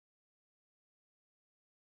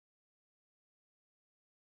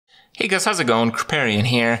Hey guys, how's it going? Kripparrian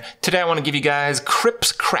here. Today I want to give you guys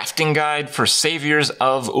KRIPP'S crafting guide for Saviors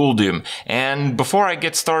of Uldum. And before I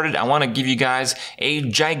get started, I want to give you guys a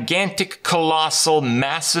gigantic, colossal,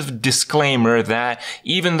 massive disclaimer that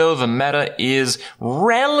even though the meta is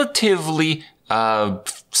relatively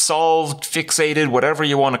solved, fixated, whatever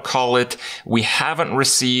you want to call it, we haven't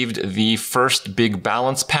received the first big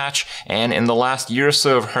balance patch, and in the last year or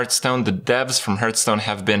so of Hearthstone, the devs from Hearthstone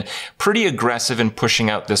have been pretty aggressive in pushing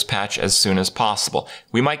out this patch as soon as possible.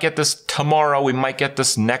 We might get this tomorrow, we might get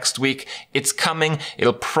this next week. It's coming.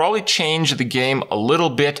 It'll probably change the game a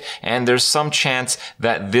little bit, and there's some chance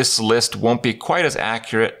that this list won't be quite as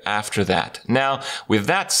accurate after that. Now, with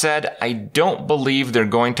that said, I don't believe they're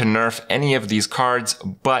going to nerf any of these cards,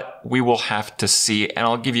 but we will have to see, and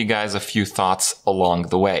I'll give you guys a few thoughts along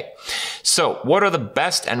the way. So, what are the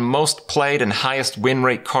best and most played and highest win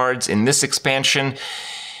rate cards in this expansion?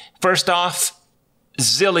 First off,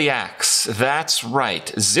 Ziliax. That's right.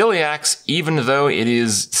 Ziliax, even though it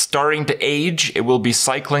is starting to age, it will be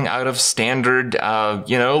cycling out of standard, a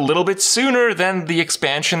little bit sooner than the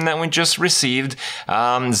expansion that we just received.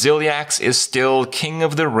 Ziliax is still king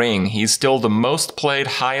of the ring. He's still the most played,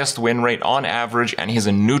 highest win rate on average, and he's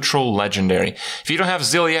a neutral legendary. If you don't have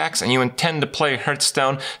Ziliax and you intend to play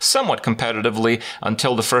Hearthstone somewhat competitively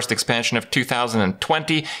until the first expansion of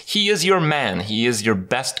 2020, he is your man. He is your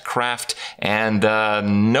best craft, and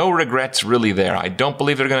no regrets really there. I don't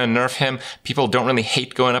believe they're going to nerf him. People don't really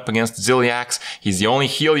hate going up against Ziliax. He's the only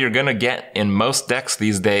heal you're going to get in most decks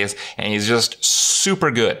these days, and he's just super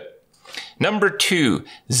good. Number 2,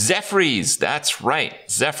 Zephrys. That's right.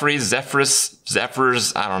 Zephrys,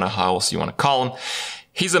 I don't know how else you want to call him.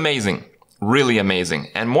 He's amazing. Really amazing.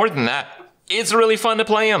 And more than that, it's really fun to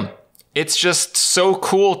play him. It's just so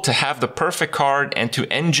cool to have the perfect card and to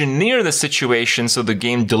engineer the situation so the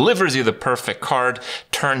game delivers you the perfect card,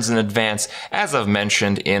 turns in advance, as I've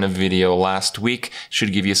mentioned in a video last week.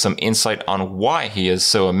 Should give you some insight on why he is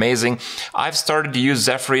so amazing. I've started to use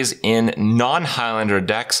Zephrys in non-Highlander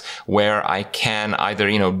decks where I can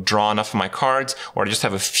either, draw enough of my cards or just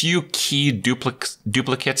have a few key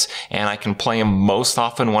duplicates and I can play him most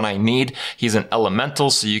often when I need. He's an elemental,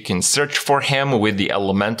 so you can search for him with the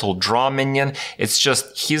elemental draw minion. He's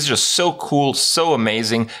just so cool, so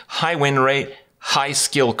amazing, high win rate, high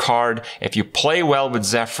skill card. If you play well with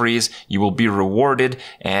Zephrys, you will be rewarded,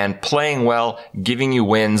 and playing well, giving you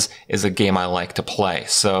wins is a game I like to play.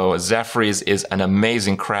 So Zephrys is an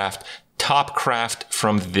amazing craft, top craft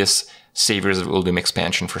from this Saviors of Uldum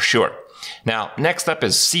expansion for sure. Now, next up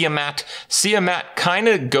is sMnvACp. sMnvACp kind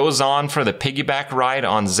of goes on for the piggyback ride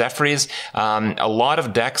on Zephrys. A lot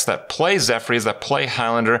of decks that play Zephrys, that play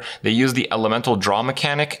Highlander, they use the elemental draw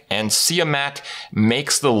mechanic, and sMnvACp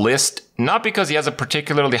makes the list not because he has a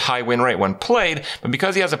particularly high win rate when played, but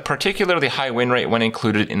because he has a particularly high win rate when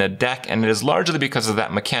included in a deck, and it is largely because of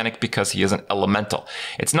that mechanic, because he is an elemental.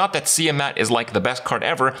 It's not that sMnvACp is like the best card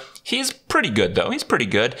ever. He's pretty good though. He's pretty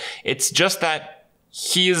good. It's just that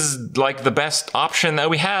he's like the best option that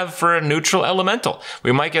we have for a neutral elemental.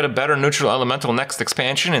 We might get a better neutral elemental next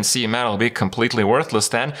expansion and sMnvACp will be completely worthless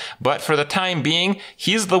then, but for the time being,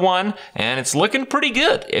 he's the one, and it's looking pretty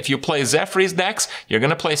good. If you play Zephrys decks, you're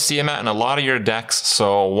going to play sMnvACp in a lot of your decks,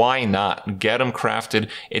 so why not? Get him crafted.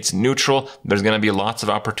 It's neutral. There's going to be lots of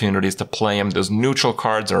opportunities to play him. Those neutral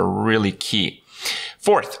cards are really key.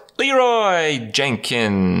 Fourth, Leroy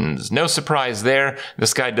Jenkins. No surprise there.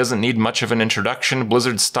 This guy doesn't need much of an introduction.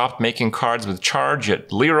 Blizzard stopped making cards with charge,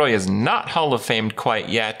 yet Leroy is not Hall of Famed quite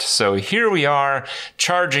yet. So here we are,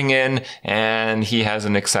 charging in, and he has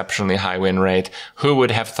an exceptionally high win rate. Who would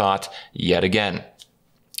have thought yet again?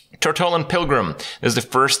 Tortollan Pilgrim is the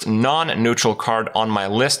first non-neutral card on my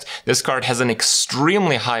list. This card has an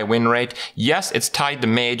extremely high win rate. Yes, it's tied to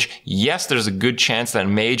Mage. Yes, there's a good chance that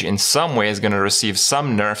Mage in some way is going to receive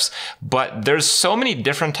some nerfs, but there's so many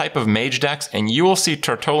different type of Mage decks, and you will see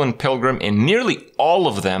Tortollan Pilgrim in nearly all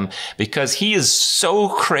of them because he is so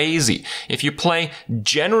crazy. If you play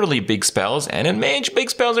generally big spells, and in Mage,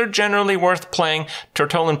 big spells are generally worth playing,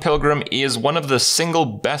 Tortollan Pilgrim is one of the single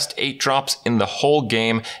best 8-drops in the whole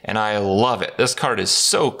game, and I love it. This card is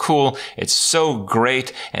so cool, it's so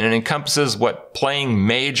great, and it encompasses what playing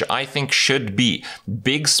Mage I think should be.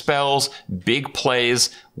 Big spells, big plays,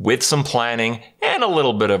 with some planning, and a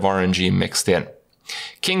little bit of RNG mixed in.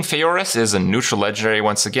 King Feoris is a neutral legendary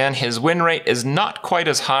once again. His win rate is not quite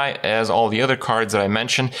as high as all the other cards that I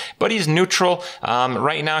mentioned, but he's neutral.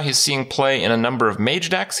 Right now he's seeing play in a number of mage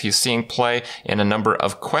decks, he's seeing play in a number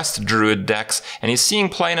of quest druid decks, and he's seeing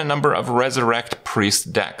play in a number of resurrect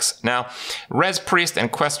priest decks. Now, res priest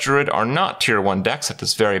and quest druid are not tier 1 decks at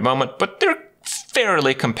this very moment, but they're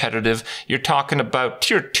fairly competitive. You're talking about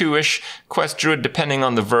tier 2-ish. Quest Druid, depending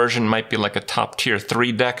on the version, might be like a top tier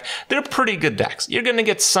 3 deck. They're pretty good decks. You're going to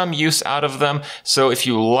get some use out of them. So if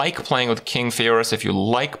you like playing with King Theoris, if you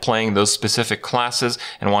like playing those specific classes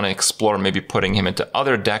and want to explore maybe putting him into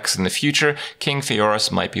other decks in the future, King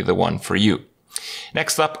Theoris might be the one for you.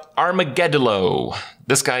 Next up, Armageddolo.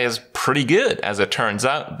 This guy is pretty good, as it turns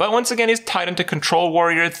out, but once again, he's tied into Control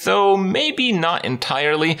Warrior, though maybe not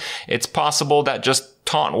entirely. It's possible that just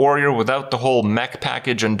Taunt Warrior without the whole mech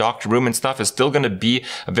package and Doctor Room and stuff is still going to be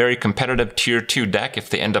a very competitive tier 2 deck if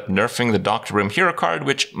they end up nerfing the Doctor Room hero card,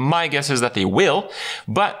 which my guess is that they will.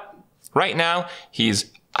 But right now,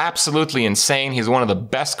 he's absolutely insane. He's one of the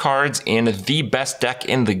best cards in the best deck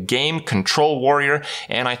in the game, Control Warrior,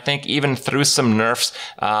 and I think even through some nerfs,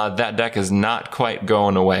 that deck is not quite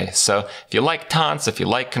going away. So if you like taunts, if you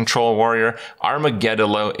like Control Warrior,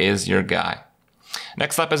 Armageddolo is your guy.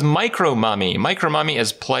 Next up is Micro Mummy. Micro Mummy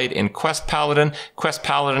is played in Quest Paladin. Quest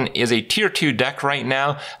Paladin is a tier 2 deck right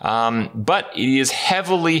now, but it is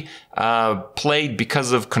heavily played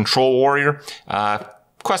because of Control Warrior.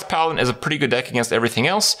 Quest Paladin is a pretty good deck against everything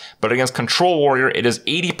else, but against Control Warrior, it is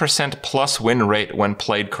 80% plus win rate when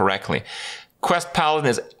played correctly. Quest Paladin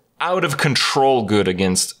is out of control good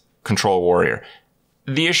against Control Warrior.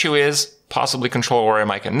 The issue is, possibly Control Warrior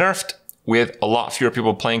might get nerfed. With a lot fewer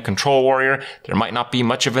people playing Control Warrior, there might not be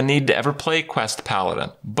much of a need to ever play Quest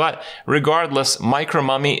Paladin. But regardless, Micro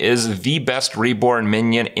Mummy is the best reborn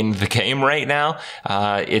minion in the game right now.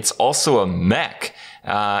 It's also a mech.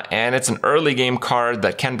 And it's an early game card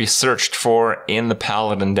that can be searched for in the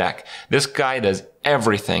Paladin deck. This guy does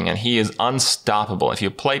everything, and he is unstoppable. If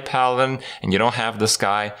you play Paladin and you don't have this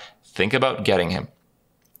guy, think about getting him.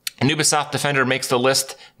 Ubisoft Defender makes the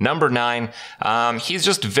list, number 9. He's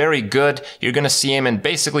just very good. You're going to see him in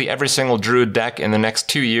basically every single Druid deck in the next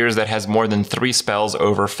 2 years that has more than 3 spells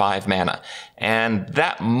over 5 mana. And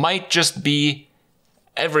that might just be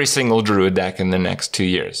every single Druid deck in the next 2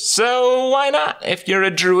 years. So why not? If you're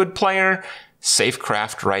a Druid player, safe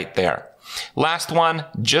craft right there. Last one,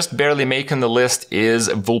 just barely making the list, is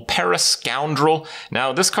Vulpera Scoundrel.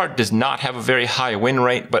 Now, this card does not have a very high win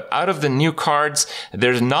rate, but out of the new cards,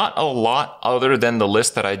 there's not a lot other than the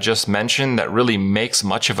list that I just mentioned that really makes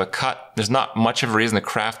much of a cut. There's not much of a reason to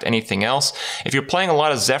craft anything else. If you're playing a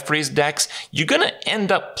lot of Zephrys decks, you're going to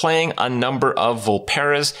end up playing a number of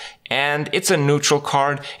Vulperas, and it's a neutral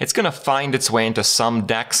card. It's going to find its way into some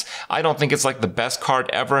decks. I don't think it's like the best card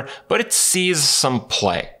ever, but it sees some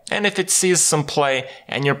play. And if it sees some play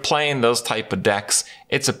and you're playing those type of decks,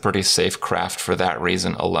 it's a pretty safe craft for that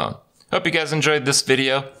reason alone. Hope you guys enjoyed this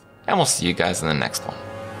video, and we'll see you guys in the next one.